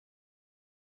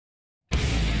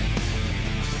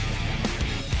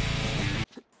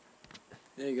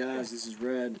Hey guys, this is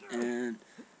Red, and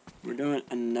we're doing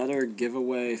another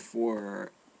giveaway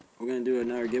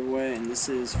and this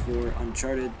is for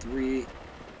Uncharted 3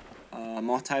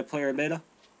 multiplayer beta.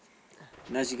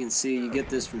 And as you can see, you get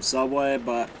this from Subway,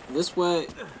 but this way,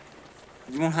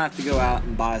 you won't have to go out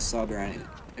and buy a sub or anything.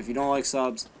 If you don't like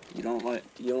subs, you don't like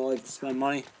to spend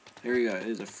money, here you go. It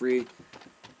is a free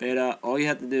beta. All you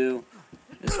have to do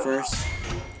is first,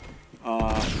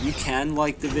 you can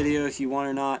like the video if you want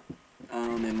or not.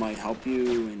 It might help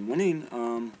you in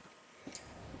winning.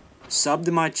 Sub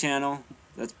to my channel.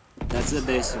 That's the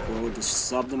basic rule. Just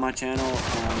sub to my channel.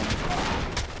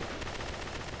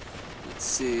 Let's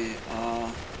see.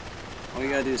 All you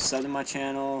gotta do is sub to my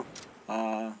channel.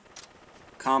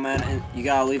 Comment, and you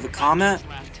gotta leave a comment,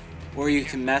 or you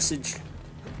can message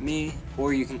me,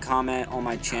 or you can comment on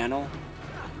my channel.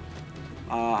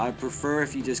 I prefer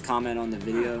if you just comment on the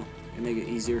video. It make it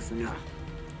easier for me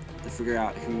to figure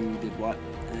out who did what.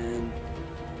 And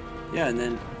yeah, and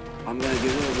then I'm gonna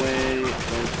give it away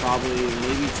like probably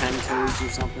maybe 10 codes or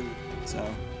something. So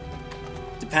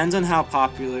depends on how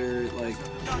popular, like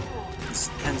it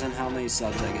depends on how many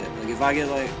subs I get. Like if I get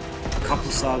like a couple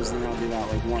subs, then I'll give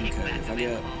out like one code. If I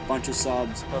get a bunch of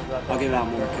subs, I'll give out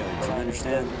more codes. You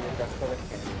understand?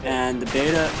 And the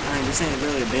beta, I mean, this ain't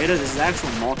really a beta, this is actual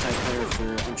multiplayer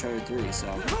for Uncharted 3,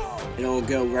 so it'll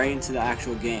go right into the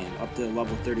actual game, up to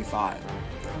level 35.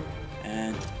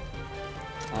 And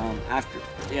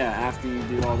after you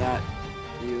do all that,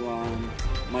 you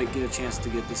might get a chance to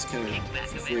get this code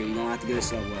for free. You don't have to go to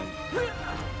Subway.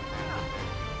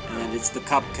 And it's the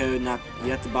cup code, not you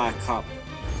have to buy a cup,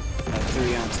 a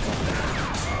 3-ounce cup.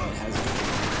 It has,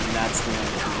 and that's the one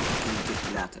that you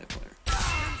can get the multiplayer.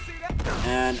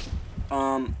 And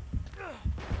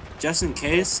just in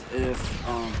case, if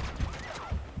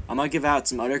I might give out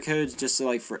some other codes just to,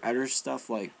 like, for other stuff,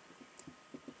 like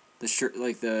the shirt,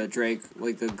 like the Drake,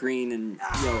 like the green and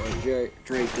yellow Drake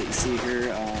that you see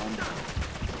here.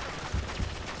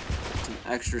 Some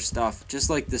extra stuff, just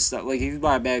like this stuff. Like if you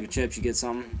buy a bag of chips, you get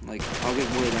some. Like I'll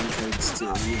give more of them codes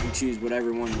too. You can choose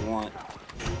whatever one you want.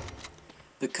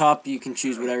 The cup, you can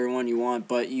choose whatever one you want,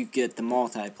 but you get the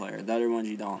multiplayer. The other ones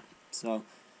you don't. So,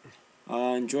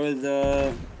 enjoy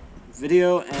the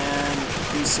video and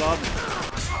please sub.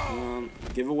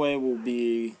 Giveaway will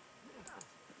be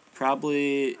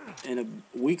probably in a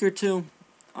week or two.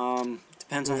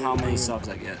 Depends on how many subs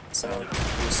I get. So, we'll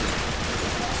see.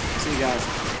 See you guys.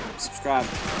 Subscribe.